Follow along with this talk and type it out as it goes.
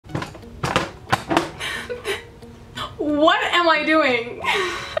What am I doing?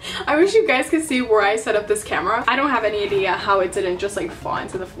 I wish you guys could see where I set up this camera. I don't have any idea how it didn't just like fall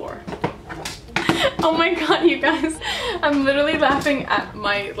into the floor. Oh my god, you guys. I'm literally laughing at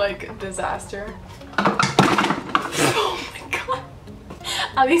my like disaster. Oh my god.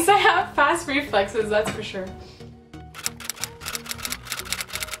 At least I have fast reflexes, that's for sure.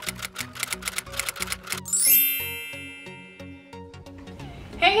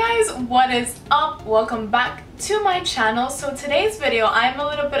 Hey guys, what is up? Welcome back to my channel. So today's video, I'm a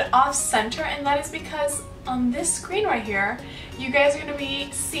little bit off center, and that is because on this screen right here, you guys are going to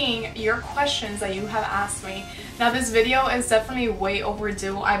be seeing your questions that you have asked me. Now this video is definitely way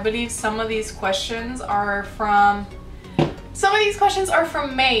overdue. I believe some of these questions are from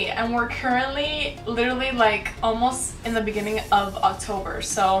May, and we're currently literally like almost in the beginning of October.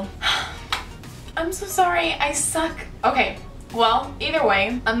 So I'm so sorry, I suck. Okay. Well, either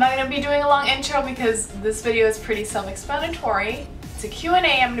way, I'm not going to be doing a long intro because this video is pretty self-explanatory. It's a Q&A.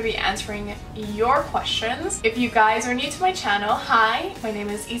 I'm going to be answering your questions. If you guys are new to my channel, hi, my name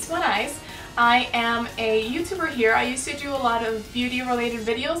is Ismarais. I am a YouTuber here. I used to do a lot of beauty related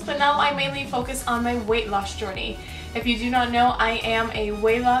videos, but now I mainly focus on my weight loss journey. If you do not know, I am a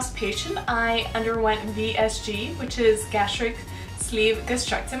weight loss patient. I underwent VSG, which is gastric sleeve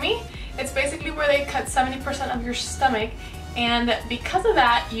gastrectomy. It's basically where they cut 70% of your stomach. And because of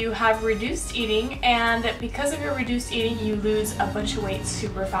that, you have reduced eating, and because of your reduced eating, you lose a bunch of weight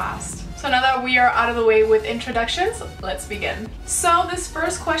super fast. So now that we are out of the way with introductions, let's begin. So this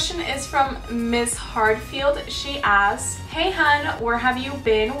first question is from Miss Hardfield. She asks, "Hey hun, where have you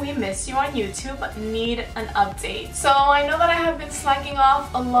been? We miss you on YouTube. Need an update." So I know that I have been slacking off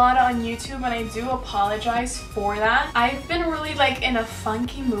a lot on YouTube, and I do apologize for that. I've been really like in a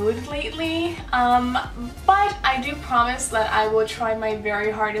funky mood lately, but I do promise that I will try my very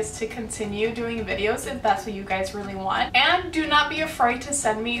hardest to continue doing videos if that's what you guys really want. And do not be afraid to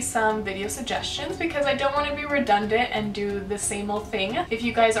send me some video suggestions because I don't want to be redundant and do the same old thing if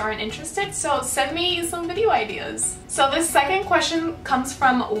you guys aren't interested. So send me some video ideas. So this second question comes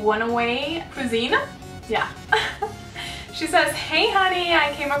from One Away Cuisine. Yeah. She says, "Hey honey,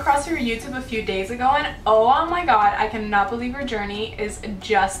 I came across your YouTube a few days ago and oh my god, I cannot believe your journey is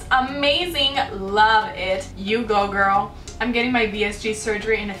just amazing. Love it. You go girl. I'm getting my VSG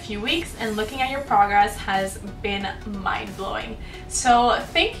surgery in a few weeks and looking at your progress has been mind-blowing." So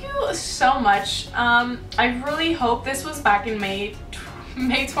thank you so much. I really hope this was back in May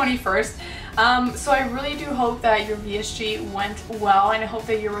 21st. So I really do hope that your VSG went well, and I hope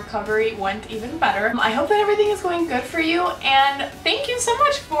that your recovery went even better. I hope that everything is going good for you, and thank you so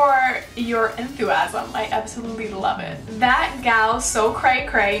much for your enthusiasm. I absolutely love it. That gal so cray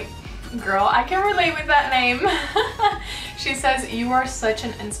cray. Girl, I can relate with that name. She says, "You are such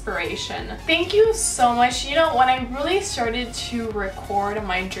an inspiration." Thank you so much. You know, when I really started to record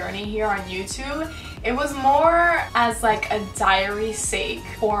my journey here on YouTube, it was more as like a diary sake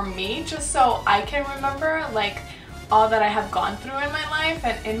for me, just so I can remember like all that I have gone through in my life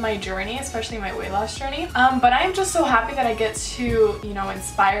and in my journey, especially my weight loss journey. But I'm just so happy that I get to, you know,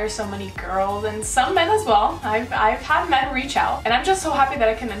 inspire so many girls and some men as well. I've had men reach out, and I'm just so happy that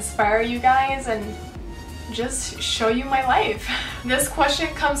I can inspire you guys and just show you my life. This question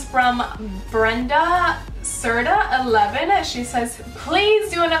comes from Brenda Serta 11. She says,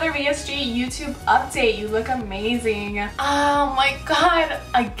 "Please do another VSG YouTube update. You look amazing." Oh my god,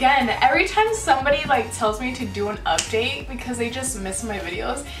 again, every time somebody like tells me to do an update because they just miss my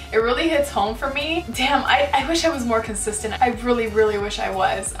videos, it really hits home for me. Damn, I wish I was more consistent. I really wish I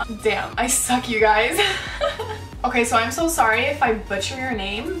was. Damn, I suck, you guys. Okay, so I'm so sorry if I butcher your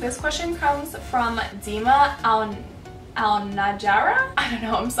name. This question comes from Dima Al-Najara? I don't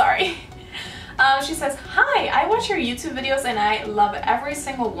know, I'm sorry. She says, "Hi, I watch your YouTube videos and I love every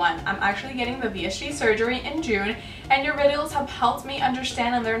single one. I'm actually getting the VSG surgery in June, and your videos have helped me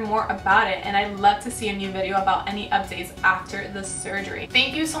understand and learn more about it, and I'd love to see a new video about any updates after the surgery."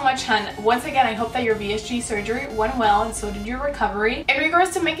 Thank you so much, hun. Once again, I hope that your VSG surgery went well and so did your recovery. In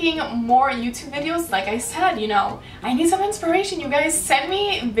regards to making more YouTube videos, like I said, you know, I need some inspiration. You guys send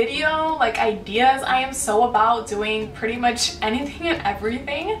me video like ideas. I am so about doing pretty much anything and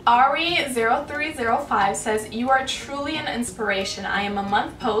everything. Ari0305 says, "You are truly an inspiration. I am a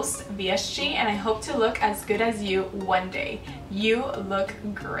month post VSG and I hope to look as good as you one day. You look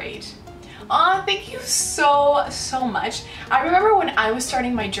great." Aw, thank you so much. I remember when I was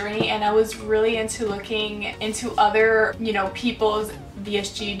starting my journey and I was really into looking into other, you know, people's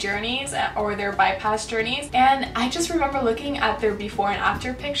VSG journeys or their bypass journeys, and I just remember looking at their before and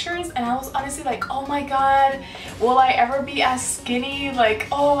after pictures, and I was honestly like, oh my god, will I ever be as skinny? Like,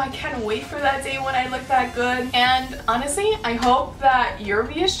 oh, I can't wait for that day when I look that good. And honestly, I hope that your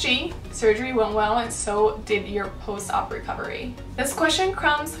VSG surgery went well and so did your post-op recovery. This question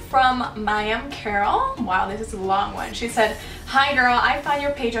comes from Mayam Carol. Wow, this is a long one. She said, hi girl, I found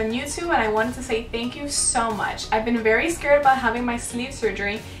your page on YouTube and I wanted to say thank you so much. I've been very scared about having my sleeve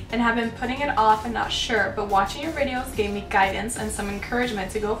surgery and have been putting it off and not sure, but watching your videos gave me guidance and some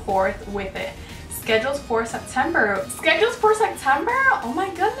encouragement to go forth with it. Scheduled for September. Scheduled for September? Oh my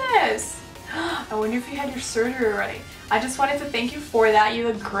goodness. I wonder if you had your surgery already. I just wanted to thank you for that. You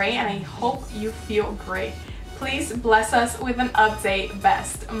look great and I hope you feel great. Please bless us with an update.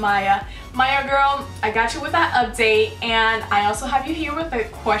 Best, Maya. Maya girl, I got you with that update, and I also have you here with the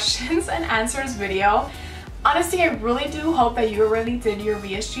questions and answers video. Honestly, I really do hope that you already did your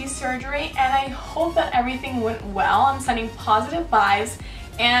VSG surgery, and I hope that everything went well. I'm sending positive vibes,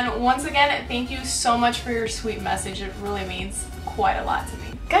 and once again, thank you so much for your sweet message. It really means quite a lot to me.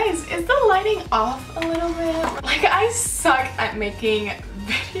 Guys, is the lighting off a little bit? Like, I suck at making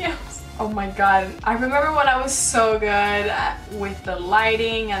videos. Oh my god, I remember when I was so good with the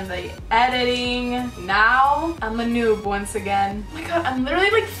lighting and the editing. Now, I'm a noob once again. Oh my god, I'm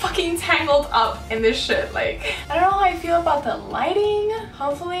literally like fucking tangled up in this shit. Like, I don't know how I feel about the lighting.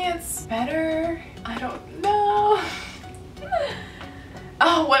 Hopefully it's better. I don't know.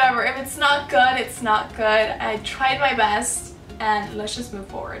 Oh, whatever. If it's not good, it's not good. I tried my best. And let's just move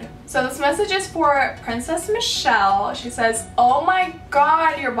forward. So this message is for Princess Michelle. She says, oh my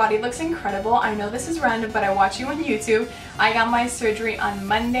god, your body looks incredible. I know this is random, but I watch you on YouTube. I got my surgery on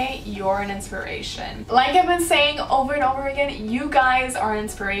Monday. You're an inspiration. Like I've been saying over and over again, you guys are an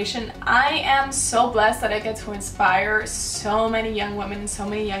inspiration. I am so blessed that I get to inspire so many young women, so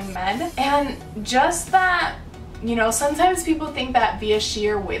many young men. And just that, you know, sometimes people think that VSG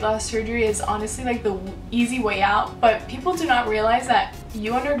or weight loss surgery is honestly like the easy way out, but people do not realize that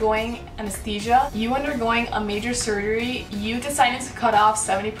you undergoing anesthesia, you undergoing a major surgery, you deciding to cut off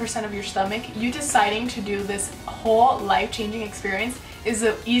 70% of your stomach, you deciding to do this whole life-changing experience is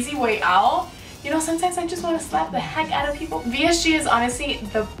the easy way out. You know, sometimes I just want to slap the heck out of people. VSG is honestly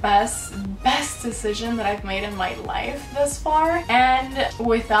the best decision that I've made in my life thus far, and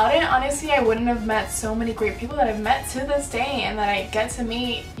without it, honestly, I wouldn't have met so many great people that I've met to this day and that I get to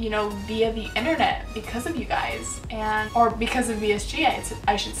meet, you know, via the internet because of you guys, and or because of VSG,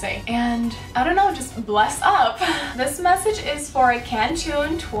 I should say. And I don't know, just bless up. This message is for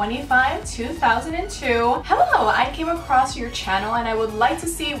Cantoon 25 2002. Hello, I came across your channel and I would like to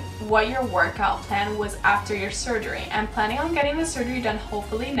see what your workout plan was after your surgery. I'm planning on getting the surgery done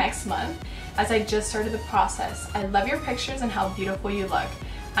hopefully next month, as I just started the process. I love your pictures and how beautiful you look.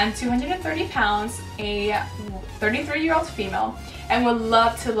 I'm 230 pounds, a 33-year-old female, and would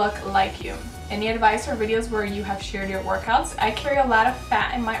love to look like you. Any advice or videos where you have shared your workouts? I carry a lot of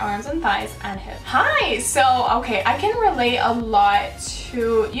fat in my arms and thighs and hips. Hi! So, okay, I can relate a lot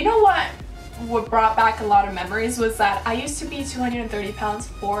to, you know what brought back a lot of memories was that I used to be 230 pounds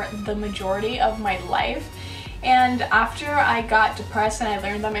for the majority of my life. And after I got depressed and I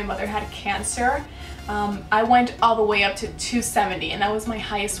learned that my mother had cancer, I went all the way up to 270, and that was my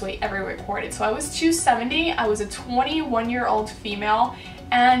highest weight ever recorded. So I was 270, I was a 21-year-old female,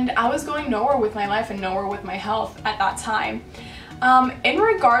 and I was going nowhere with my life and nowhere with my health at that time. In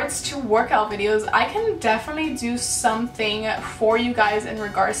regards to workout videos, I can definitely do something for you guys in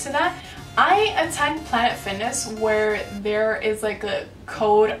regards to that. I attend Planet Fitness, where there is like a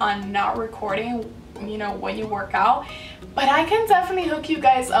code on not recording, you know, when you work out, but I can definitely hook you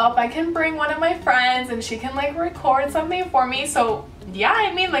guys up. I can bring one of my friends and she can like record something for me. So yeah,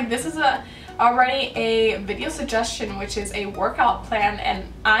 I mean, like, this is already a video suggestion, which is a workout plan, and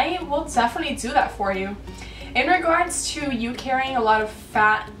I will definitely do that for you. In regards to you carrying a lot of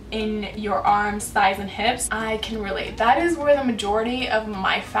fat in your arms, thighs, and hips, I can relate. That is where the majority of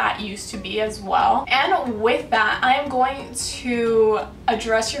my fat used to be as well. And with that, I am going to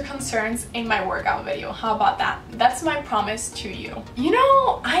address your concerns in my workout video. How about that? That's my promise to you. You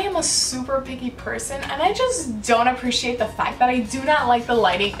know, I am a super picky person, and I just don't appreciate the fact that I do not like the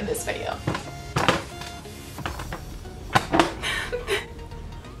lighting in this video.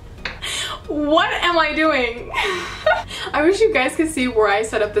 What am I doing? I wish you guys could see where I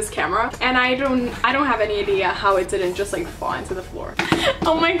set up this camera, and I don't have any idea how it didn't just like fall into the floor.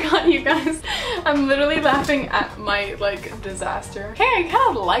 Oh my god, you guys, I'm literally laughing at my like disaster. Hey, I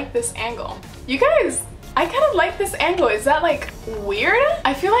kind of like this angle. You guys, I kind of like this angle. Is that like weird?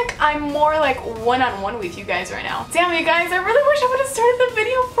 I feel like I'm more like one-on-one with you guys right now. Damn, you guys, I really wish I would have started the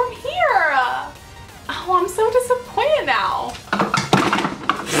video from here. Oh, I'm so disappointed now.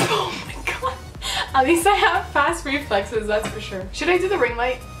 Oh my god. At least I have fast reflexes, that's for sure. Should I do the ring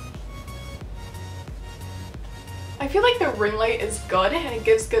light? I feel like the ring light is good and it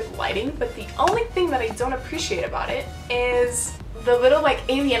gives good lighting, but the only thing that I don't appreciate about it is the little like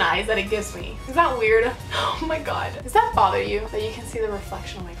alien eyes that it gives me. Is that weird? Oh my god. Does that bother you that you can see the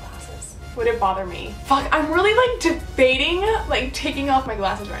reflection of my glasses? Would it bother me? Fuck, I'm really like debating like taking off my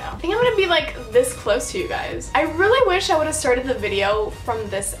glasses right now. I think I'm gonna be like this close to you guys. I really wish I would have started the video from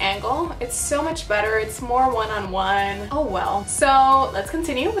this angle. It's so much better. It's more one-on-one. Oh well. So let's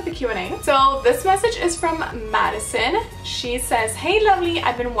continue with the Q&A. So this message is from Madison. She says, "Hey lovely,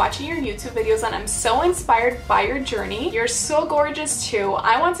 I've been watching your YouTube videos and I'm so inspired by your journey. You're so gorgeous too.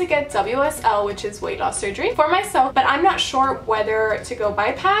 I want to get WSL, which is weight loss surgery, for myself, but I'm not sure whether to go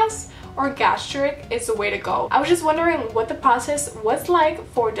bypass or gastric is the way to go. I was just wondering what the process was like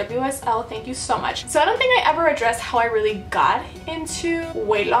for WSL. Thank you so much." So I don't think I ever addressed how I really got into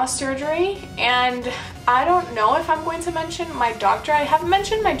weight loss surgery, and I don't know if I'm going to mention my doctor. I have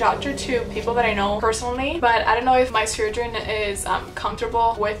mentioned my doctor to people that I know personally, but I don't know if my surgeon is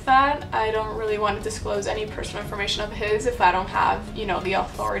comfortable with that. I don't really want to disclose any personal information of his if I don't have, you know, the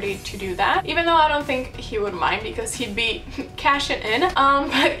authority to do that. Even though I don't think he would mind because he'd be cashing in.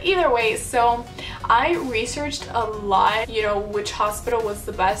 But either way, so I researched a lot, you know, which hospital was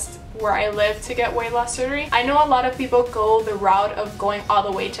the best where I live to get weight loss surgery. I know a lot of people go the route of going all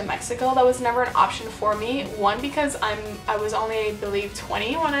the way to Mexico. That was never an option for me. One, because I was only, I believe,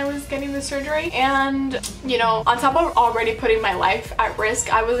 20 when I was getting the surgery, and you know, on top of already putting my life at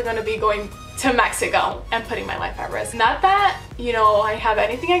risk, I wasn't going to be going to Mexico and putting my life at risk. Not that, you know, I have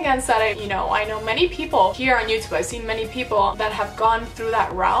anything against that. I know many people here on YouTube, I've seen many people that have gone through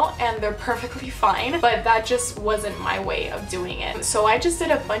that route and they're perfectly fine, but that just wasn't my way of doing it. So I just did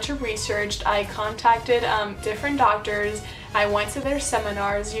a bunch of research. I contacted different doctors. I went to their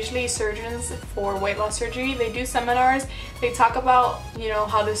seminars. Usually surgeons for weight loss surgery, they do seminars. They talk about, you know,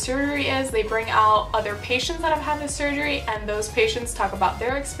 how the surgery is. They bring out other patients that have had the surgery, and those patients talk about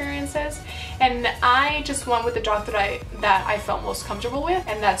their experiences. And I just went with the doctor that I felt most comfortable with,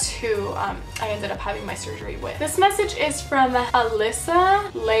 and that's who I ended up having my surgery with. This message is from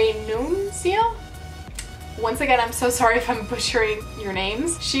Alyssa Lenuncio. Once again, I'm so sorry if I'm butchering your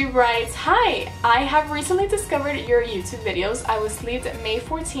names. She writes, "Hi, I have recently discovered your YouTube videos. I was sleeved May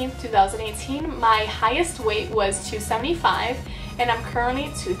 14th, 2018. My highest weight was 275 and I'm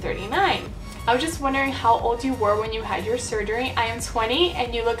currently 239. I was just wondering how old you were when you had your surgery. I am 20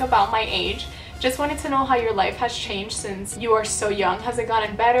 and you look about my age. Just wanted to know how your life has changed since you are so young. Has it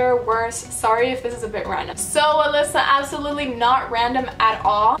gotten better, worse? Sorry if this is a bit random." So Alyssa, absolutely not random at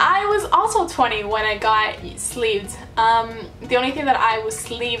all. I was also 20 when I got sleeved. The only thing that I was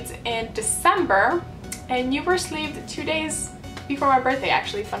sleeved in December, and you were sleeved 2 days before my birthday,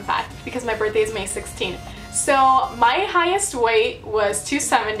 actually, fun fact, because my birthday is May 16th. So my highest weight was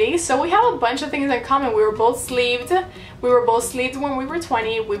 270, so we have a bunch of things in common. We were both sleeved. We were both sleeved when we were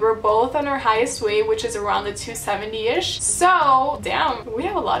 20. We were both on our highest weight, which is around the 270-ish. So, damn, we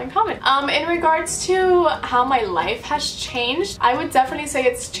have a lot in common. In regards to how my life has changed, I would definitely say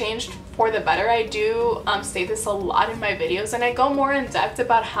it's changed for the better. I do state this a lot in my videos, and I go more in depth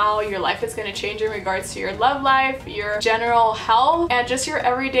about how your life is going to change in regards to your love life, your general health, and just your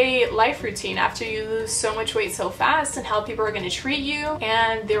everyday life routine after you lose so much weight so fast, and how people are going to treat you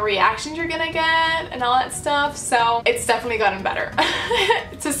and the reactions you're going to get and all that stuff. So it's definitely gotten better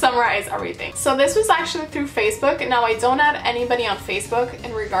to summarize everything. So this was actually through Facebook. Now I don't add anybody on Facebook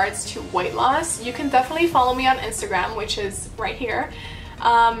in regards to weight loss. You can definitely follow me on Instagram, which is right here.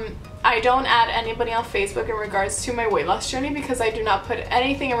 I don't add anybody on Facebook in regards to my weight loss journey because I do not put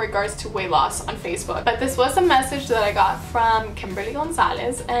anything in regards to weight loss on Facebook. But this was a message that I got from Kimberly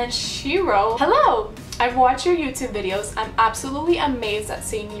Gonzalez, and she wrote, "Hello, I've watched your YouTube videos. I'm absolutely amazed at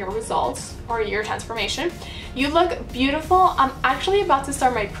seeing your results or your transformation. You look beautiful. I'm actually about to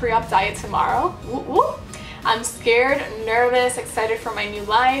start my pre-op diet tomorrow. Woo woo. I'm scared, nervous, excited for my new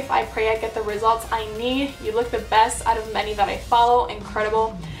life. I pray I get the results I need. You look the best out of many that I follow.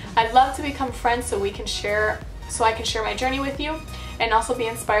 Incredible. I'd love to become friends so I can share my journey with you. and also be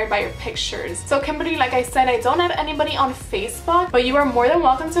inspired by your pictures. So Kimberly, like I said, I don't have anybody on Facebook, but you are more than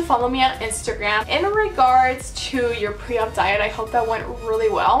welcome to follow me on Instagram. In regards to your pre-op diet, I hope that went really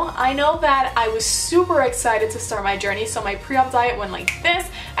well. I know that I was super excited to start my journey, so my pre-op diet went like this.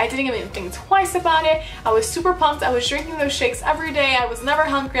 I didn't even think twice about it. I was super pumped. I was drinking those shakes every day. I was never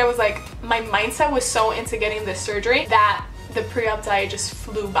hungry. I was like, my mindset was so into getting this surgery that the pre-op diet just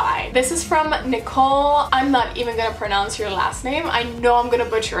flew by. This is from Nicole. I'm not even gonna pronounce your last name. I know I'm gonna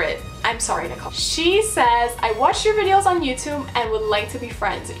butcher it. I'm sorry, Nicole. She says, I watched your videos on YouTube and would like to be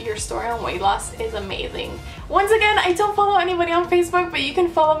friends. Your story on weight loss is amazing. Once again, I don't follow anybody on Facebook, but you can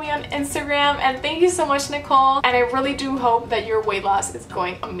follow me on Instagram, and thank you so much, Nicole. And I really do hope that your weight loss is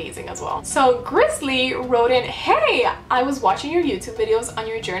going amazing as well. So Grizzly wrote in, hey, I was watching your YouTube videos on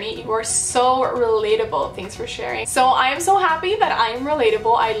your journey. You are so relatable. Thanks for sharing. So I am so happy that I am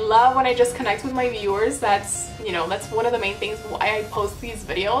relatable. I love when I just connect with my viewers. That's, you know, that's one of the main things why I post these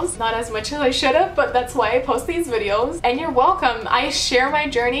videos. Not as much as I should have, but that's why I post these videos. And you're welcome. I share my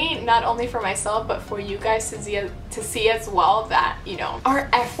journey not only for myself, but for you guys to see as well that, you know, our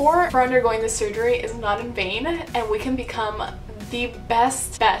effort for undergoing this surgery is not in vain, and we can become the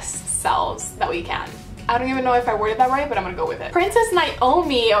best selves that we can. I don't even know if I worded that right, but I'm gonna go with it. Princess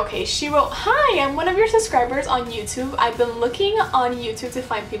Naomi, okay, she wrote, hi, I'm one of your subscribers on YouTube. I've been looking on YouTube to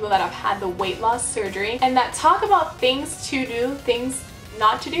find people that have had the weight loss surgery and that talk about things to do, things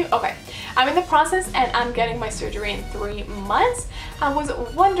not to do. Okay, I'm in the process and I'm getting my surgery in 3 months. I was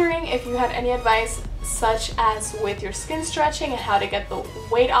wondering if you had any advice such as with your skin stretching and how to get the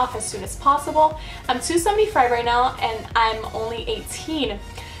weight off as soon as possible. I'm 275 right now and I'm only 18.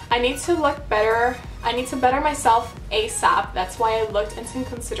 I need to look better. I need to better myself ASAP. That's why I looked into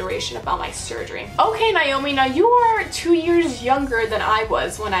consideration about my surgery. Okay, Naomi, now you are 2 years younger than I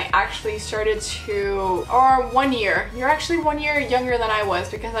was when I actually started to, or 1 year. You're actually 1 year younger than I was,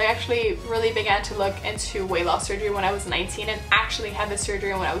 because I actually really began to look into weight loss surgery when I was 19 and actually had the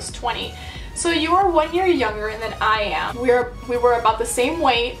surgery when I was 20. So you are 1 year younger than I am. We were about the same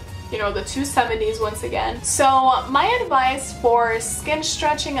weight. You know, the 270s once again. So my advice for skin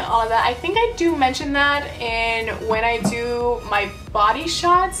stretching and all of that, I think I do mention that in when I do my body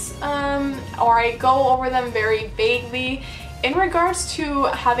shots, or I go over them very vaguely. In regards to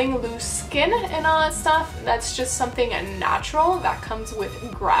having loose skin and all that stuff, that's just something natural that comes with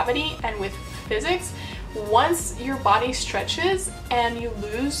gravity and with physics. Once your body stretches and you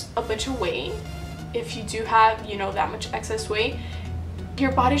lose a bunch of weight, if you do have, you know, that much excess weight,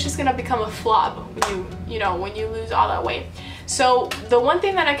 your body's just gonna become a flop when you lose all that weight. So the one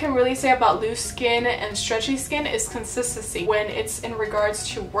thing that I can really say about loose skin and stretchy skin is consistency when it's in regards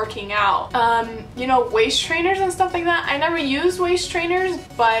to working out. You know, waist trainers and stuff like that. I never use waist trainers,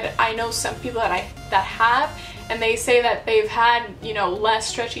 but I know some people that have, and they say that they've had, you know, less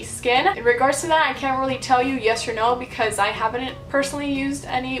stretchy skin. In regards to that, I can't really tell you yes or no because I haven't personally used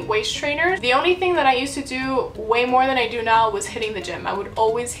any waist trainers. The only thing that I used to do way more than I do now was hitting the gym. I would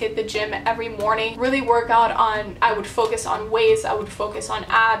always hit the gym every morning, really work out on, I would focus on waist, I would focus on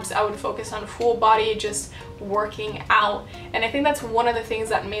abs, I would focus on full body, just working out. And I think that's one of the things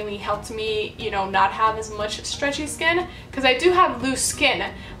that mainly helped me, you know, not have as much stretchy skin, because I do have loose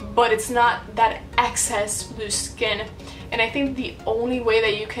skin, but it's not that excess loose skin. And I think the only way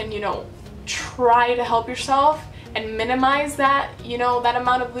that you can, you know, try to help yourself and minimize that, you know, that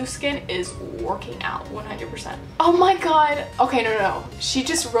amount of loose skin is working out 100%. Oh my god. Okay, no. She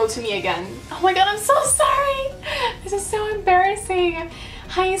just wrote to me again. Oh my god, I'm so sorry. This is so embarrassing.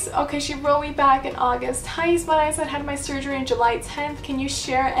 Hi, okay, she wrote me back in August. Hi, Ismarais, I had my surgery on July 10th. Can you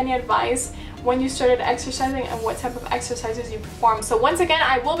share any advice when you started exercising and what type of exercises you perform? So once again,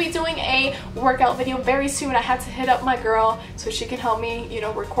 I will be doing a workout video very soon. I had to hit up my girl so she can help me, you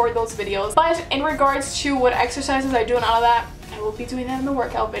know, record those videos. But in regards to what exercises I do and all of that, I will be doing that in the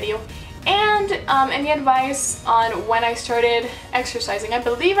workout video. And any advice on when I started exercising? I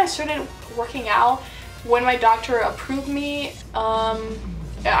believe I started working out when my doctor approved me.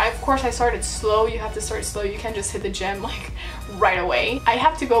 Of course I started slow. You have to start slow. You can't just hit the gym like right away. I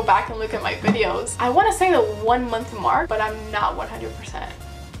have to go back and look at my videos. I want to say the 1 month mark, but I'm not 100%.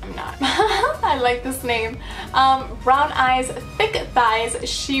 I'm not. I like this name. Brown Eyes, Thick Thighs,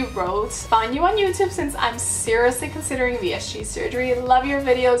 she wrote, found you on YouTube since I'm seriously considering VSG surgery. Love your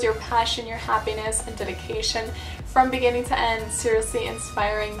videos, your passion, your happiness, and dedication. From beginning to end, seriously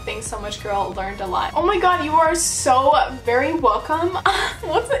inspiring. Thanks so much, girl. Learned a lot. Oh my god, you are so very welcome.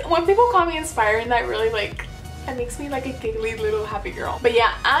 When people call me inspiring, that really that makes me like a giggly little happy girl. But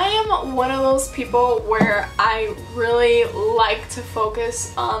yeah, I am one of those people where I really like to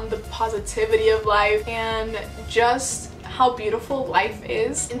focus on the positivity of life and just how beautiful life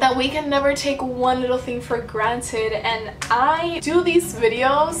is, and that we can never take one little thing for granted. And I do these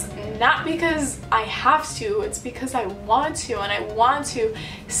videos not because I have to, it's because I want to, and I want to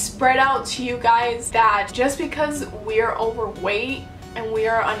spread out to you guys that just because we're overweight and we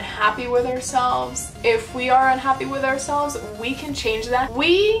are unhappy with ourselves, if we are unhappy with ourselves, we can change that.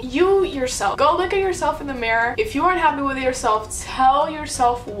 You yourself, go look at yourself in the mirror. If you aren't happy with yourself, tell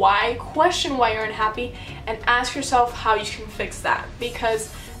yourself why, question why you're unhappy, and ask yourself how you can fix that,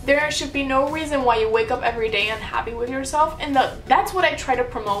 because there should be no reason why you wake up every day unhappy with yourself. And that's what I try to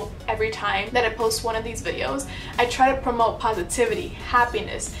promote every time that I post one of these videos. I try to promote positivity,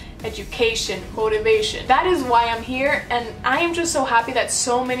 happiness, education, motivation. That is why I'm here, and I am just so happy that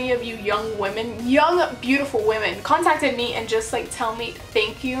so many of you young women, young beautiful women, contacted me and just like tell me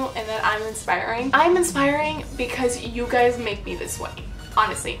thank you and that I'm inspiring. I'm inspiring because you guys make me this way,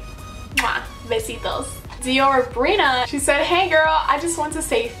 honestly. Mwah. Besitos. Brina, she said, hey girl, I just want to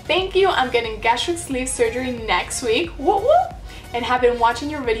say thank you. I'm getting gastric sleeve surgery next week. Woo woo! And have been watching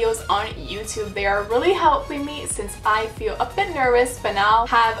your videos on YouTube. They are really helping me since I feel a bit nervous, but now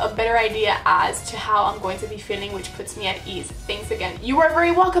have a better idea as to how I'm going to be feeling, which puts me at ease. Thanks again. You are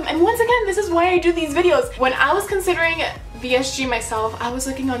very welcome. And once again, this is why I do these videos. When I was considering VSG myself, I was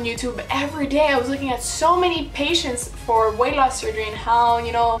looking on YouTube every day. I was looking at so many patients for weight loss surgery and how,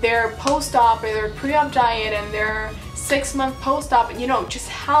 you know, their post-op or their pre-op diet and their 6-month post-op, you know, just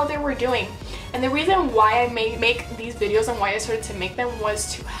how they were doing. And the reason why I make these videos and why I started to make them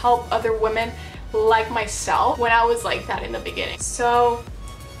was to help other women like myself when I was like that in the beginning. So,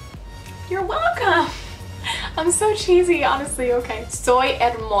 you're welcome. I'm so cheesy, honestly. Okay. Soy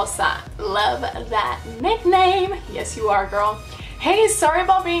hermosa. Love that nickname. Yes, you are, girl. Hey, sorry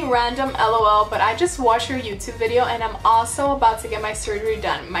about being random, lol, but I just watched your YouTube video and I'm also about to get my surgery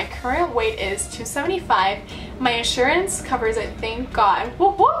done. My current weight is 275. My insurance covers it, thank God.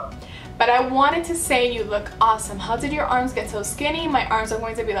 Whoop whoop. But I wanted to say you look awesome. How did your arms get so skinny? My arms are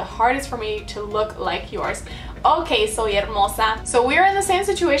going to be the hardest for me to look like yours. Okay, soy hermosa. So we're in the same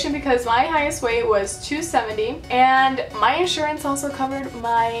situation because my highest weight was 270 and my insurance also covered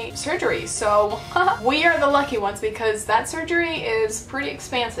my surgery. So we are the lucky ones because that surgery is pretty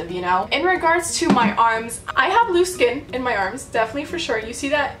expensive, you know. In regards to my arms, I have loose skin in my arms, definitely for sure. You see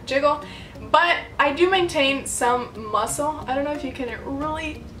that jiggle? But I do maintain some muscle. I don't know if you can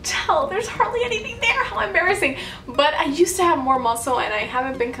really tell. There's hardly anything there. How embarrassing. But I used to have more muscle and I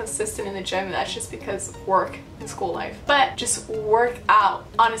haven't been consistent in the gym. That's just because work and school life. But just work out.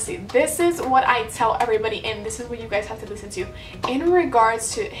 Honestly, this is what I tell everybody and this is what you guys have to listen to. In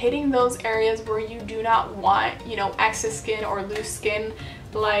regards to hitting those areas where you do not want, you know, excess skin or loose skin,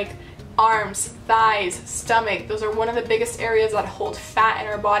 like arms, thighs, stomach. Those are one of the biggest areas that hold fat in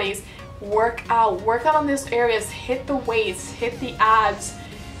our bodies. Work out on those areas, hit the weights, hit the abs,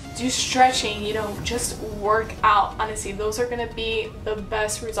 do stretching, you know, just work out. Honestly, those are gonna be the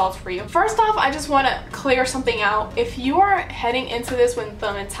best results for you. First off, I just want to clear something out. If you are heading into this with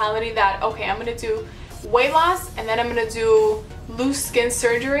the mentality that, okay, I'm gonna do weight loss and then I'm gonna do loose skin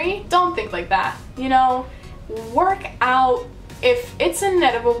surgery, don't think like that. You know, work out. If it's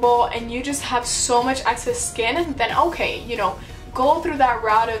inevitable and you just have so much excess skin, then okay, you know, go through that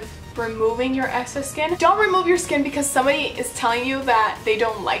route of removing your excess skin. Don't remove your skin because somebody is telling you that they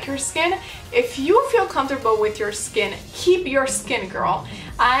don't like your skin. If you feel comfortable with your skin, keep your skin, girl.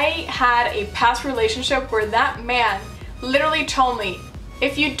 I had a past relationship where that man literally told me,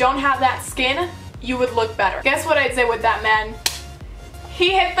 if you don't have that skin, you would look better. Guess what I'd say with that man?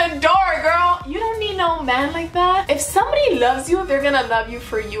 He hit the door, girl. You don't need no man like that. If somebody loves you, they're gonna love you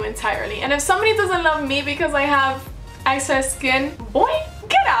for you entirely. And if somebody doesn't love me because I have excess skin, boy,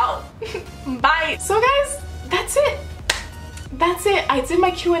 get out. Bye. So guys, that's it. That's it. I did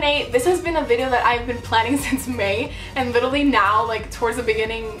my Q&A. This has been a video that I've been planning since May, and literally now, like towards the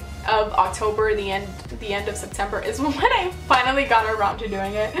beginning of October, the end of September is when I finally got around to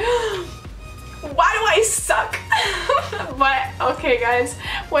doing it. Why do I suck? But okay guys,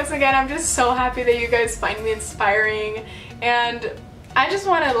 once again, I'm just so happy that you guys find me inspiring, and I just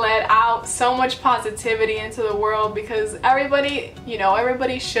want to let out so much positivity into the world because everybody, you know,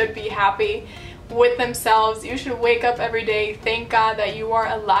 everybody should be happy with themselves. You should wake up every day, thank God that you are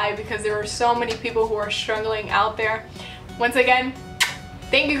alive because there are so many people who are struggling out there. Once again,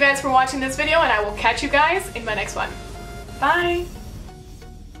 thank you guys for watching this video and I will catch you guys in my next one. Bye!